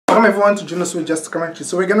Welcome everyone to Junosuede Just Commentary.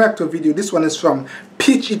 So we're gonna react to a video. This one is from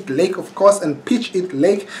EAT LAEK, of course, and EAT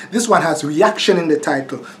LAEK. This one has reaction in the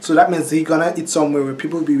title, so that means he's gonna eat somewhere where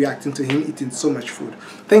people will be reacting to him eating so much food.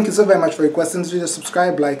 Thank you so very much for requesting this video.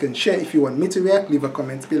 Subscribe, like, and share. If you want me to react, leave a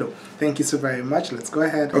comment below. Thank you so very much. Let's go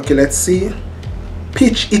ahead. Okay, let's see.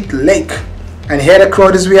 EAT LAEK, and here the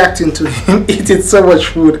crowd is reacting to him eating so much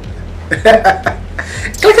food.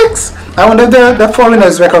 I wonder if the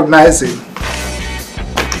foreigners recognize him.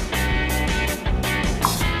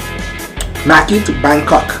 Maki to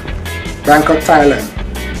Bangkok, Thailand.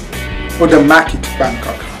 Or the Maki to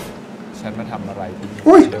Bangkok. ฉันมาทำอะไรที่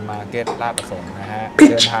เดอะมาร์เก็ตลาดประสงค์นะฮะเ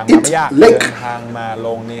ดินทางมาไม่ยากเดินทางมาล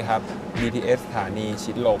งนี่ครับ BTS สถานี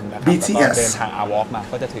ชิดลมนะครับแล้วก็เดินทางวอล์กมา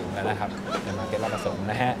ก็จะถึงแล้วนะครับเดอะมาร์เก็ตลาดประสงค์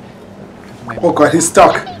นะฮะ Oh God, he's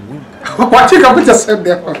stuck. What you got just said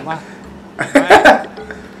there?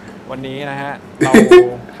 วันนี้นะฮะเรา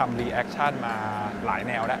ทำรีแอคชั่นมาหลายแ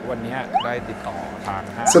นวแล้ววันนี้ได้ติดต่อทาง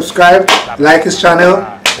ห้าง Subscribe, like his channel,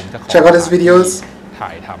 check out his videos. ถ่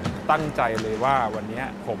ายทำตั้งใจเลยว่าวันนี้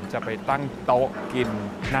ผมจะไปตั้งโต๊ะกิน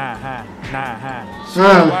หน้าห้างเชื่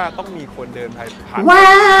อว่าต้องมีคนเดินผ่าน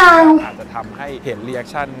อาจจะทำให้เห็นรีแอค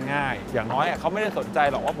ชั่นง่ายอย่างน้อยเขาไม่ได้สนใจ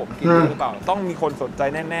หรอกว่าผมกินหรือเปล่าต้องมีคนสนใจ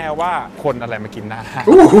แน่ๆว่าคนอะไรมากินหน้าห้าง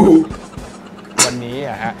วันนี้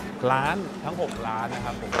ฮะร้านทั้ง6ร้านนะค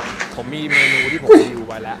รับผมมีเมนูที่ผมรีวิว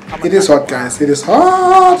ไว้แล้ว It is hot, guys. It is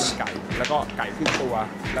hot. ไก่แล้วก็ไก่ครึ่งตัว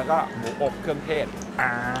แล้วก็หมูอบเครื่องเทศ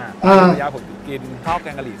ระยะผมกินข้าวแก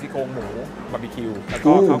งกะหรี่ซี่โครงหมูบาร์บีคิวแล้ว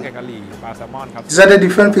ก็ข้าวแกงกะหรี่ปลาแซลมอนครับ Is that the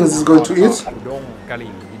different things he's going to eat? อุด้งกะห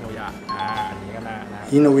รี่ฮิโนยะอันนี้ก็น่านะ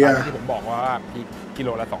ฮิโนยะที่ผมบอกว่าพริกกิโล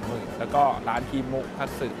ละ20,000แล้วก็ร้านคิมุคัต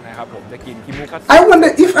สึนะครับผมจะกินคิมุคัตสึ I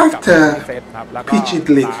wonder if after EAT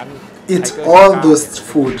LAEK eats all those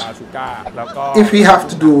food, if we have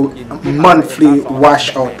to do monthly wash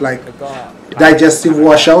out, like digestive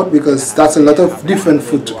wash out, because that's a lot of different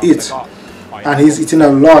food to eat, and he's eating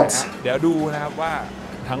a lot. เดี๋ยวดูนะครับว่า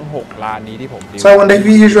ทั้ง6ร้านนี้ที่ผม So I wonder if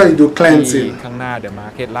we usually do cleansing. ข้างหน้าเดอะมา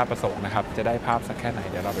ร์เก็ตลาดประสงค์นะครับจะได้ภาพสักแค่ไหน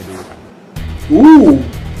เดี๋ยวเราไปดูกัน Ooh,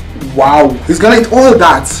 wow, he's gonna eat all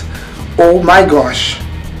that. Oh my gosh.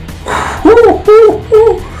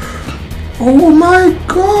 Oh my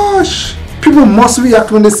gosh. People must react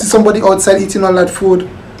when they see somebody outside eating all that food.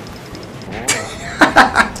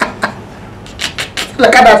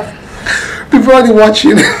 Look at that. People are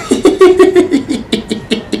watching.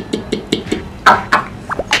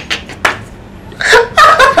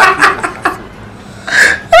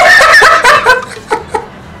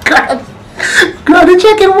 God, the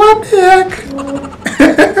chicken, what the heck?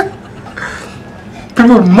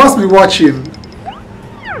 People must be watching.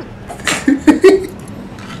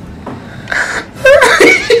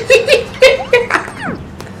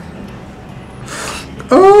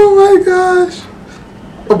 Oh my gosh.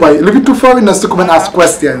 Oh boy, looking to foreigners to come and ask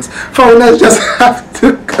questions. Foreigners just have to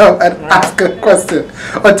come and ask a question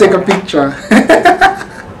or take a picture.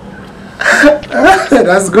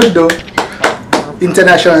 That's good though.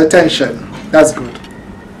 International attention. That's good.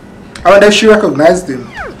 I wonder if she recognized him.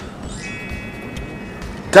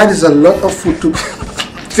 That is a lot of food to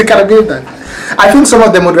they can't believe that. I think some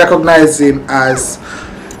of them would recognize him as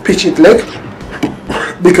EAT LAEK,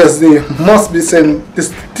 because they must be saying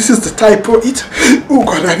this is the type pro eater. Oh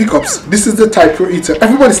God, I have hiccups. This is the type pro eater.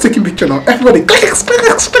 Everybody's taking picture now. Everybody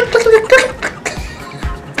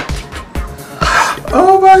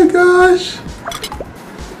oh my gosh.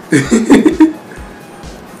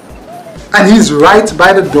 And he's right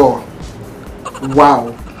by the door.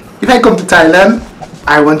 Wow. If I come to Thailand,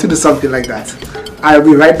 I want to do something like that. I'll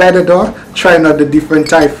be right by the door trying out the different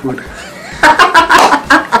Thai food.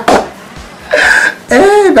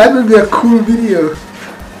 Hey, that would be a cool video.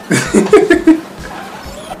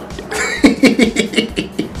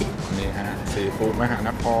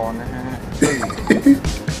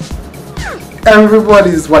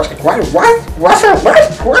 Everybody's watching. What?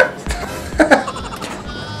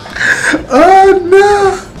 Oh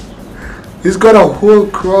no! He's got a whole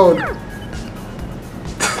crowd.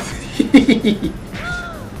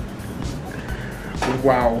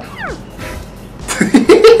 Wow.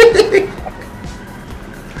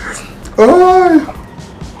 Oh.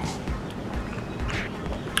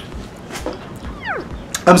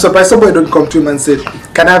 I'm surprised somebody don't come to him and say,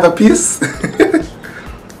 "Can I have a piece?"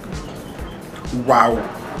 Wow.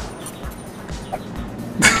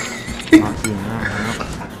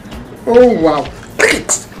 Oh wow.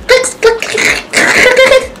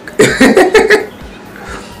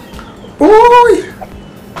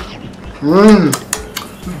 Oh.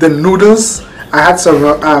 The noodles. I had some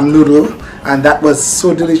noodle, and that was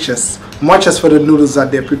so delicious. Much as for the noodles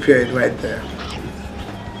that they prepared right there.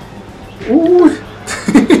 Ooh.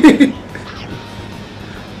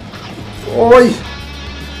 Oi.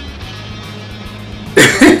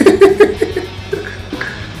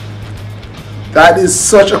 That is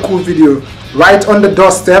such a cool video. Right on the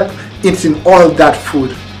doorstep, eating all that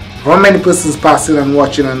food. How many persons passing and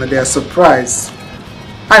watching and they are surprised?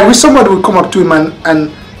 I wish somebody would come up to him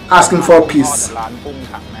and ask him for a piece.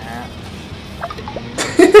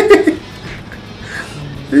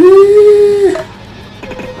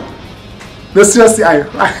 No, seriously, oh.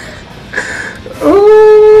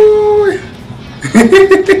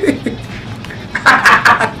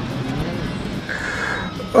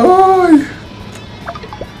 Oh.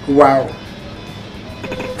 Wow.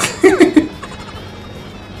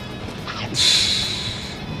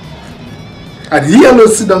 And he alone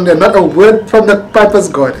sit down there, not a word from the Piper's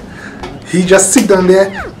God. He just sit down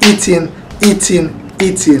there eating.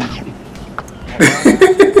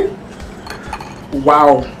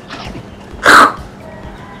 Wow.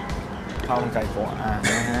 ข้าวมันไก่โกะนะฮะ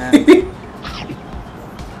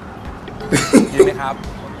กินไหมครับ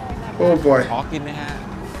Oh boy. ขอกินไหมฮะ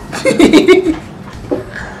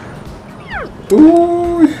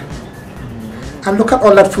Ooh. And look at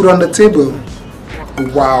all that food on the table.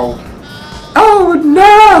 Wow. Oh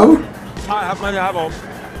no. มาครับมาเลยครับผม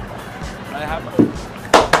มาเลยครับ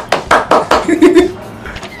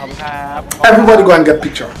ขอบคุณครับ Everybody go and get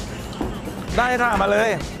picture. ได้ค่ะมาเลย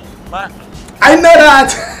มา I know that.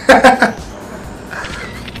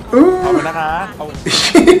 ขอบคุณนะคะขอบคุ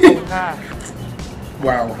ณค่ะ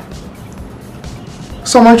Wow.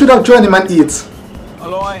 Someone should have joined him and eat. อ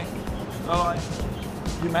ร่อย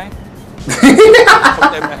กินไหม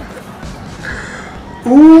เต็มเลย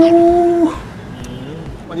Ooh.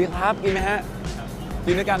 สวัสดีครับกินไหมฮะ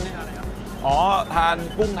กินด้วยกันเนี่ยอ๋อทาน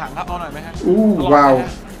กุ้งถังครับเอาหน่อยไหมฮะ Ooh. Wow.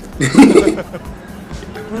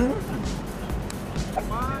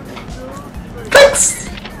 Thanks.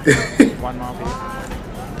 One more please.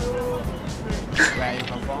 Where you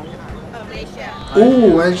come from? Ooh,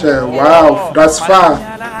 Malaysia. Wow, that's far.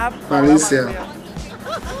 Malaysia.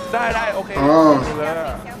 ได้โอเค Oh.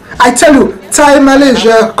 I tell you, Thai,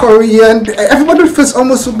 Malaysia, Korean, everybody feels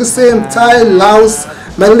almost look the same. Thai, Laos,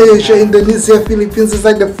 Malaysia, Indonesia, Philippines. It's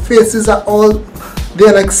like the faces are all,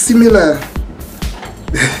 they're like similar.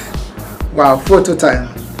 Wow, photo time.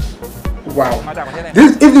 Wow.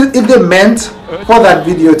 If they meant for that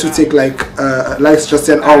video to take like just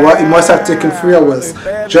an hour, it must have taken 3 hours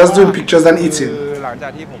just doing pictures and eating.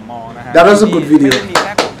 That was a good video. ไม่ได้มีแ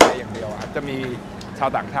ค่คนไทยอย่างเดียวครับจะมีชาว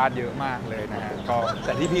ต่างชาติเยอะมากเลยนะฮะก็แ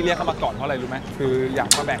ต่ที่พี่เรียกเข้ามาก่อนเพราะอะไรรู้ไหมคืออยาก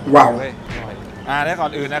มาแบ่งเลยได้ก่อ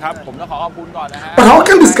นอื่นนะครับผมต้องขอขอบคุณก่อนนะฮะ But how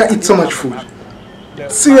can this guy eat so much food?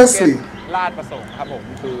 Seriously. ลาดประสงค์ครับผม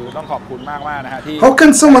คือต้องขอบคุณมากนะฮะที่ How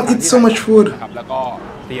can someone eat so much food? ครับแล้วก็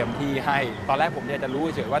เตรียมที่ให้ตอนแรกผมอยากจะรู้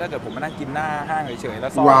เฉยว่าถ้าเกิดผมมานั่งกินหน้าห้างเฉยแล้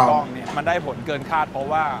วซ่อนกล้องเนี่ยมันได้ผลเกินคาดเพราะ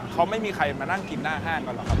ว่าเขาไม่มีใครมานั่งกินหน้าห้าง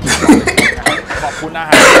กันหรอกครับ ขอบคุณอาห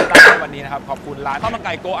ารที่ตั้งให้วันนี้นะครับขอบคุณร้านข้าวมันไ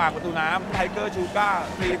ก่โกอ่างประตูน้ำไทเกอร์ชูก้า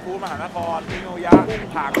ซีฟู้ดมหานครมิโนยะกุ้ง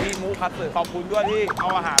ผางมีมูคัตสึขอบคุณด้วยที่เอา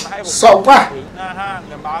อาหารมาให้ผมถึงหน้าห้างเ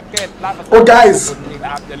ดอะมาร์เก็ตลาดประสงค์ Oh guys,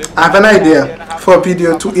 I have an idea for a video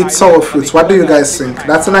to eat sour fruits. What do you guys think?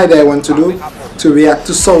 That's an idea I want to do, to react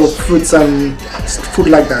to sour fruits and food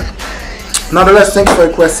like that. Nonetheless, thank you for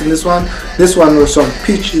requesting this one. This one was from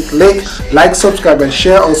Peach Eat Lake. Like, subscribe, and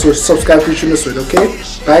share. Also, subscribe to Junosuede, okay?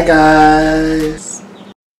 Bye, guys.